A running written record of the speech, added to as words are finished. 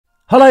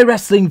Hello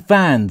wrestling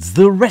fans,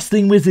 the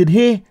Wrestling Wizard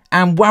here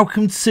and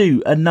welcome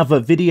to another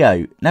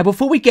video. Now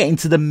before we get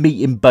into the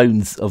meat and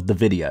bones of the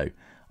video,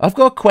 I've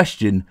got a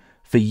question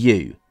for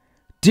you.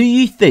 Do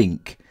you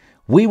think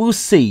we will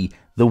see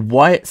the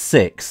Wyatt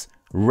Sicks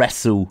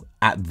wrestle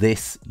at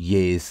this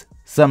year's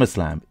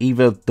Summerslam?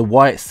 Either the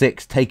Wyatt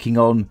Sicks taking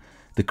on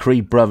the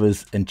Creed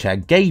brothers and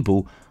Chad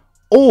Gable,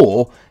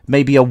 or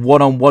maybe a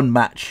one-on-one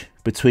match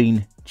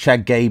between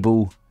Chad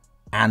Gable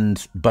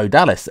and Bo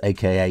Dallas,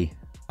 aka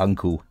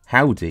Uncle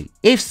Howdy.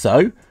 If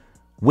so,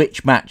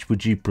 which match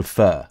would you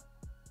prefer?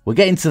 We'll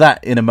get into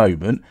that in a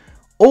moment.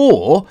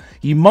 Or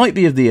you might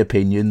be of the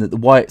opinion that the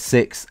Wyatt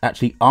Sicks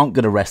actually aren't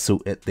going to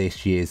wrestle at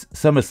this year's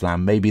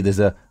SummerSlam. Maybe there's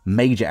a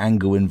major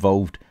angle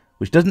involved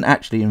which doesn't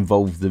actually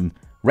involve them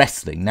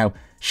wrestling. Now,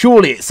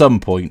 surely at some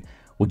point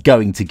we're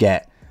going to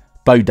get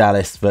Bo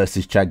Dallas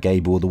versus Chad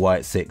Gable, or the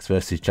Wyatt Sicks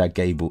versus Chad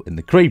Gable and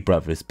the Creed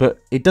brothers,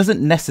 but it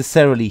doesn't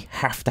necessarily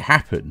have to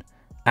happen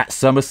at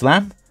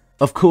SummerSlam.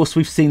 Of course,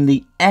 we've seen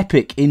the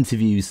epic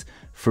interviews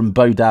from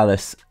Bo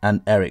Dallas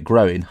and Eric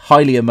Rowan,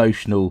 highly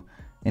emotional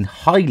and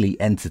highly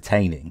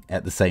entertaining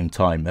at the same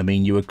time. I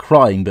mean, you were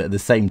crying, but at the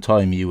same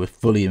time, you were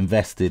fully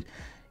invested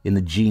in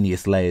the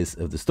genius layers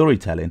of the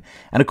storytelling.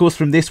 And of course,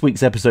 from this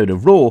week's episode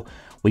of Raw,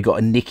 we got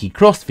a Nikki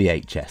Cross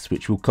VHS,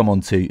 which we'll come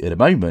on to in a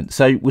moment.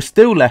 So we're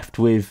still left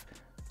with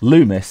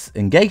Loomis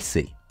and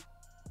Gacy,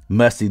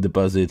 Mercy the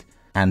Buzzard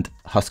and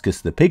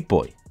Huskus the Pig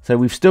Boy. So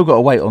we've still got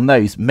to wait on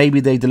those. Maybe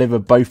they deliver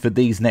both of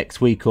these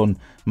next week on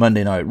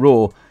Monday Night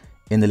Raw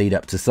in the lead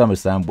up to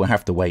SummerSlam. We'll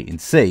have to wait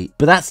and see.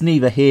 But that's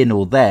neither here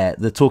nor there.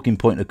 The talking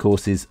point, of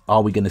course, is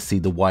are we going to see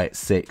the Wyatt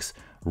Sicks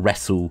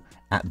wrestle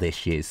at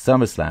this year's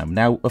SummerSlam?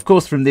 Now, of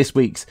course, from this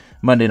week's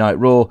Monday Night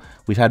Raw,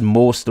 we've had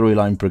more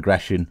storyline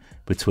progression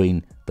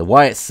between the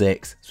Wyatt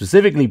Sicks,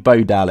 specifically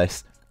Bo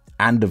Dallas,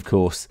 and of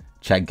course,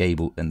 Chad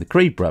Gable and the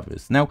Creed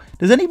brothers. Now,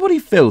 does anybody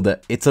feel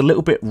that it's a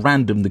little bit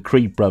random the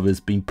Creed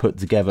brothers being put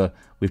together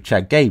with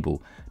Chad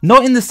Gable?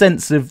 Not in the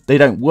sense of they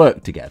don't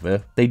work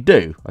together, they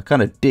do. I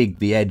kind of dig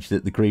the edge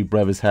that the Creed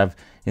brothers have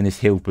in this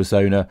heel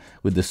persona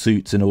with the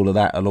suits and all of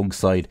that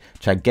alongside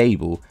Chad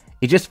Gable.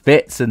 It just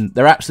fits and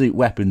they're absolute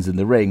weapons in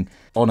the ring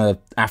on an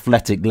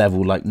athletic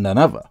level like none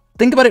other.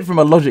 Think about it from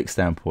a logic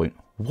standpoint.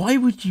 Why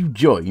would you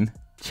join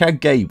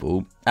Chad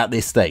Gable at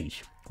this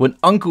stage when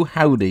Uncle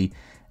Howdy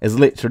has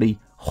literally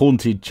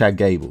haunted Chad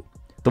Gable?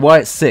 The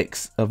Wyatt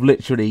Sicks have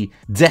literally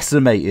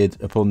decimated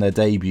upon their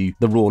debut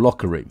the Raw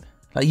locker room.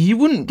 Like, you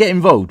wouldn't get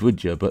involved,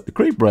 would you? But the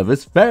Creed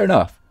brothers, fair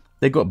enough.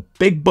 They've got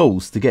big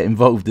balls to get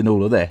involved in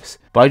all of this.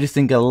 But I just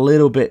think a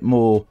little bit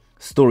more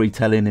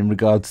storytelling in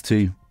regards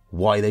to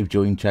why they've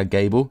joined Chad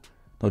Gable,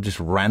 not just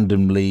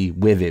randomly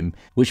with him,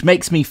 which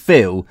makes me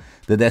feel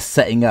that they're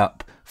setting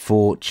up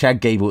for Chad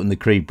Gable and the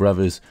Creed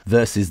brothers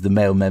versus the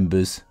male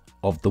members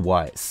of the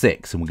Wyatt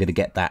Sicks, and we're going to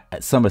get that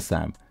at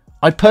SummerSlam.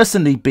 I'd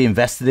personally be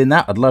invested in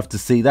that. I'd love to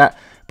see that.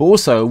 But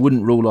also, I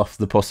wouldn't rule off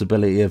the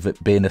possibility of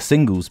it being a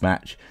singles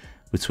match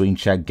between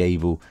Chad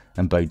Gable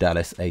and Bo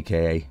Dallas,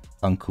 aka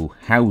Uncle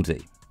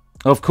Howdy.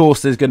 Of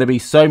course, there's going to be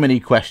so many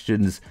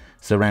questions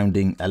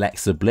surrounding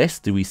Alexa Bliss.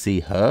 Do we see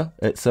her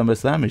at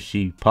SummerSlam? Is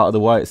she part of the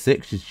Wyatt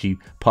Sicks? Is she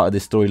part of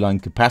this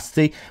storyline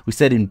capacity? We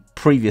said in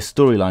previous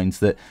storylines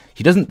that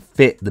she doesn't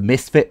fit the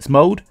Misfits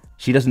mold.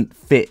 She doesn't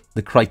fit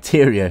the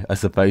criteria, I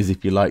suppose,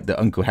 if you like, that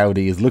Uncle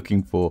Howdy is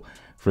looking for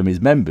from his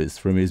members,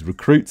 from his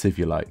recruits, if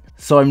you like.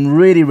 So I'm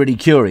really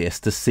curious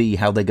to see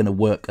how they're going to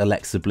work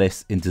Alexa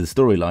Bliss into the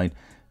storyline.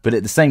 But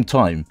at the same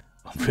time,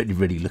 I'm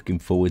really looking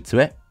forward to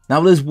it.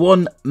 Now, there's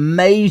one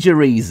major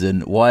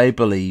reason why I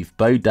believe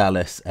Bo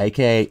Dallas,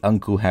 aka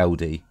Uncle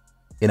Howdy,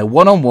 in a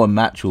one-on-one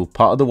match or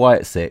part of the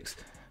Wyatt Sicks,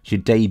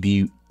 should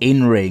debut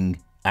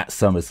in-ring at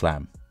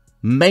SummerSlam.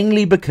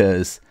 Mainly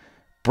because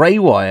Bray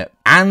Wyatt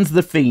and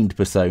the Fiend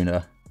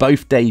persona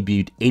both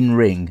debuted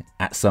in-ring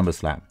at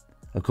SummerSlam.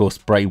 Of course,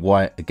 Bray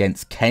Wyatt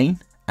against Kane,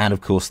 and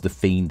of course the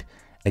Fiend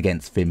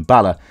against Finn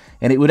Balor.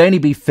 And it would only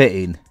be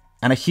fitting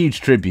and a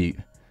huge tribute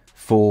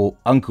for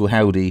Uncle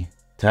Howdy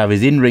to have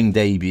his in-ring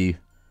debut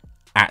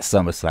at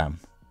SummerSlam.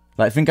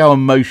 Like, think how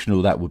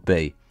emotional that would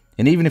be.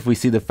 And even if we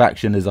see the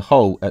faction as a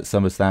whole at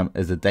SummerSlam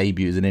as a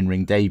debut, as an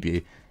in-ring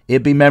debut,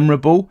 it'd be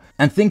memorable.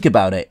 And think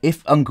about it,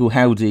 if Uncle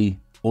Howdy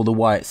or the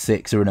Wyatt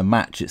Sicks are in a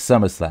match at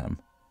SummerSlam,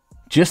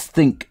 just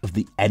think of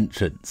the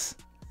entrance.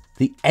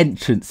 The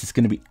entrance is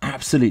going to be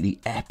absolutely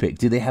epic.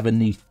 Do they have a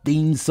new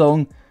theme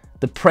song?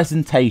 The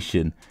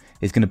presentation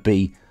is going to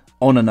be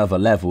on another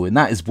level, and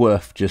that is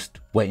worth just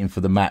waiting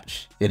for the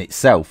match in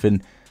itself.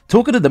 And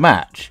talking of the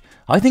match,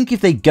 I think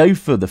if they go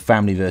for the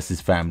family versus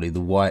family,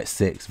 the Wyatt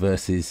Sicks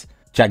versus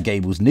Chad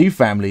Gable's new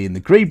family and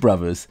the Creed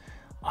brothers,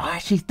 I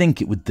actually think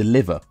it would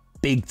deliver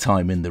big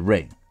time in the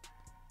ring.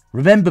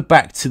 Remember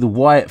back to the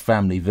Wyatt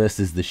family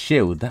versus the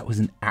Shield, that was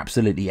an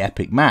absolutely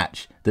epic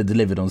match that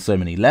delivered on so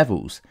many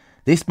levels.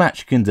 This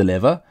match can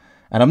deliver,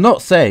 and I'm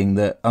not saying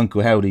that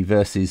Uncle Howdy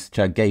versus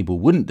Chad Gable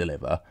wouldn't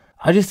deliver.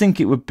 I just think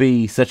it would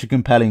be such a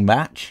compelling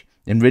match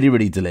and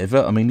really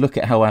deliver. I mean, look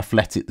at how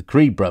athletic the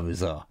Creed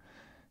brothers are.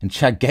 And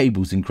Chad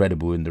Gable's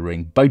incredible in the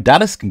ring. Bo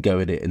Dallas can go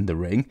at it in the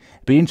ring.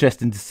 It'd be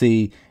interesting to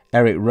see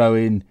Eric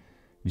Rowan,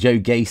 Joe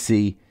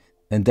Gacy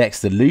and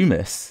Dexter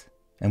Lumis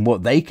and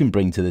what they can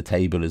bring to the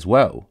table as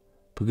well.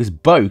 Because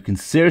Bo can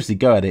seriously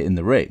go at it in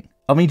the ring.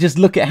 I mean, just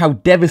look at how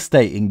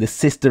devastating the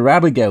Sister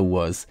Abigail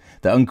was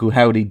that Uncle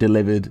Howdy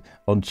delivered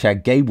on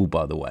Chad Gable,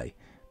 by the way.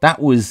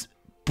 That was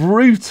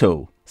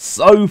brutal.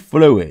 So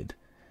fluid.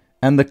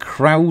 And the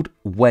crowd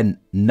went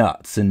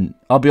nuts. And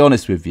I'll be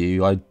honest with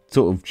you, I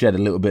sort of shed a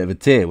little bit of a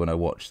tear when I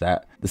watched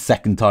that. The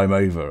second time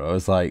over, I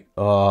was like,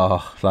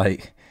 oh,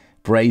 like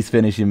Bray's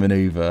finishing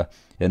maneuver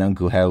and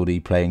Uncle Howdy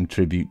paying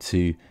tribute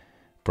to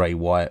Bray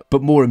Wyatt.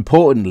 But more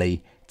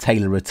importantly,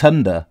 Taylor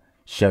Rotunda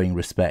showing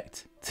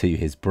respect to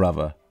his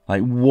brother.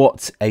 Like,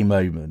 what a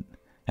moment.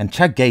 And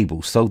Chad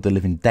Gable sold the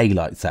living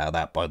daylights out of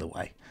that, by the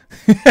way.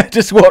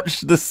 Just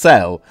watch the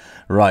sell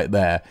right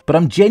there. But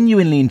I'm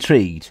genuinely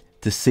intrigued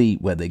to see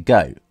where they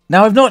go.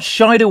 Now, I've not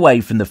shied away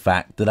from the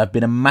fact that I've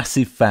been a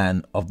massive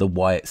fan of the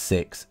Wyatt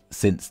Sicks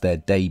since their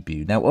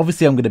debut. Now,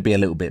 obviously, I'm going to be a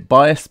little bit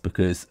biased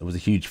because I was a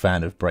huge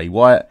fan of Bray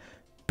Wyatt.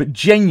 But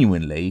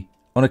genuinely,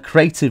 on a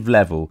creative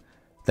level,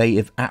 they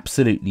have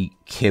absolutely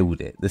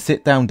killed it. The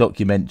sit-down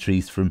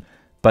documentaries from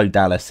Bo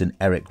Dallas and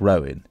Eric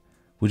Rowan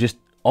were just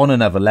on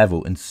another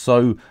level and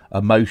so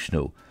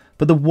emotional.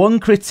 But the one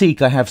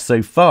critique I have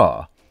so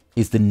far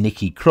is the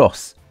Nikki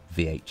Cross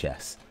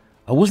VHS.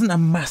 I wasn't a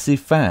massive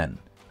fan.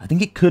 I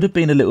think it could have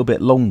been a little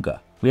bit longer.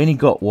 We only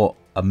got, what,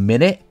 a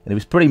minute? And it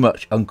was pretty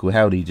much Uncle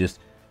Howdy just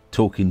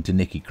talking to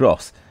Nikki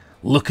Cross.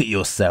 Look at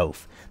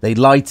yourself. They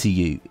lied to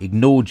you,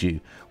 ignored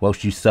you,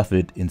 whilst you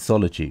suffered in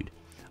solitude.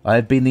 I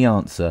have been the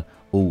answer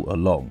all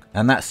along.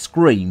 And that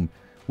scream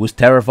was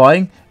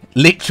terrifying.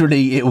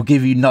 Literally, it will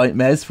give you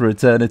nightmares for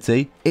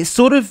eternity. It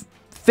sort of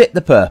fit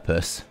the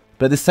purpose.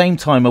 But at the same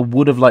time, I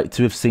would have liked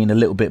to have seen a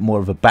little bit more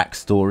of a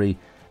backstory,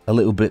 a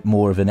little bit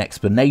more of an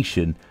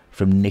explanation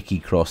from Nikki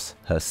Cross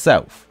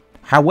herself.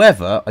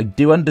 However, I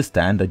do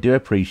understand, I do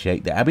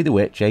appreciate that Abby the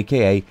Witch,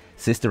 aka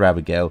Sister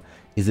Abigail,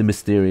 is a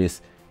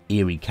mysterious,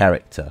 eerie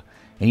character.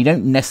 And you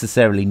don't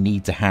necessarily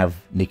need to have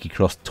Nikki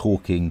Cross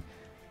talking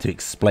to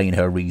explain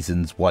her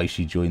reasons why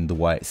she joined the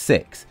Wyatt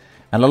Sicks.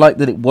 And I like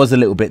that it was a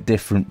little bit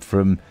different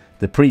from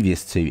the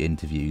previous two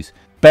interviews.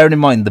 Bearing in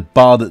mind the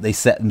bar that they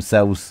set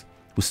themselves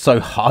was so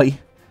high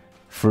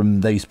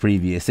from those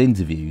previous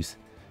interviews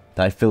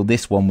that I feel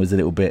this one was a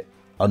little bit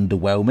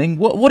underwhelming.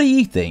 What do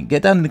you think?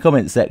 Get down in the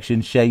comment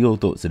section, share your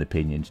thoughts and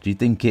opinions. Do you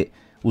think it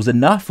was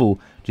enough, or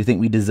do you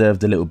think we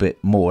deserved a little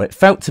bit more? It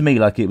felt to me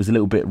like it was a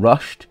little bit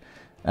rushed,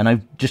 and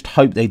I just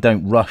hope they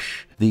don't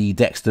rush the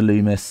Dexter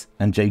Lumis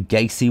and Joe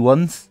Gacy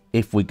ones,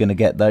 if we're going to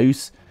get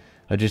those.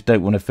 I just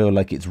don't want to feel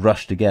like it's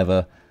rushed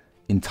together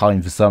in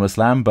time for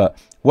SummerSlam, but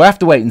we'll have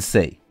to wait and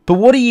see. But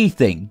what do you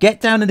think?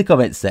 Get down in the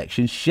comments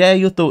section, share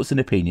your thoughts and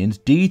opinions.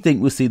 Do you think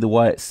we'll see the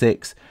Wyatt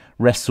Sicks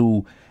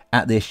wrestle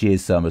at this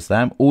year's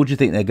SummerSlam, or do you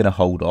think they're going to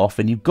hold off?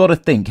 And you've got to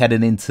think,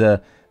 heading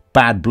into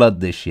Bad Blood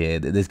this year,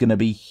 that there's going to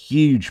be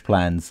huge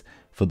plans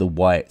for the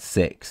Wyatt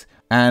Sicks.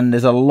 And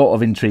there's a lot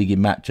of intriguing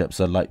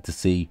matchups I'd like to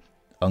see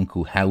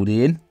Uncle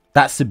Howdy in.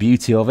 That's the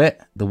beauty of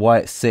it. The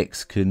Wyatt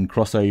Sicks can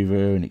cross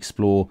over and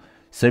explore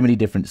so many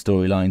different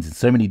storylines and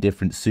so many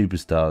different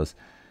superstars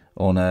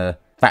on a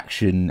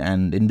faction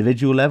and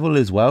individual level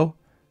as well.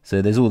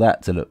 So there's all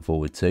that to look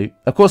forward to.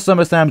 Of course,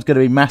 SummerSlam's going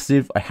to be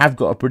massive. I have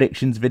got a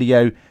predictions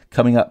video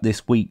coming up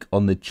this week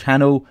on the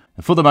channel.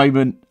 And for the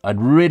moment, I'd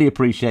really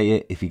appreciate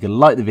it if you could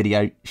like the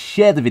video,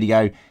 share the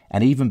video,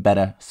 and even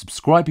better,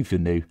 subscribe if you're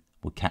new.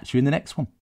 We'll catch you in the next one.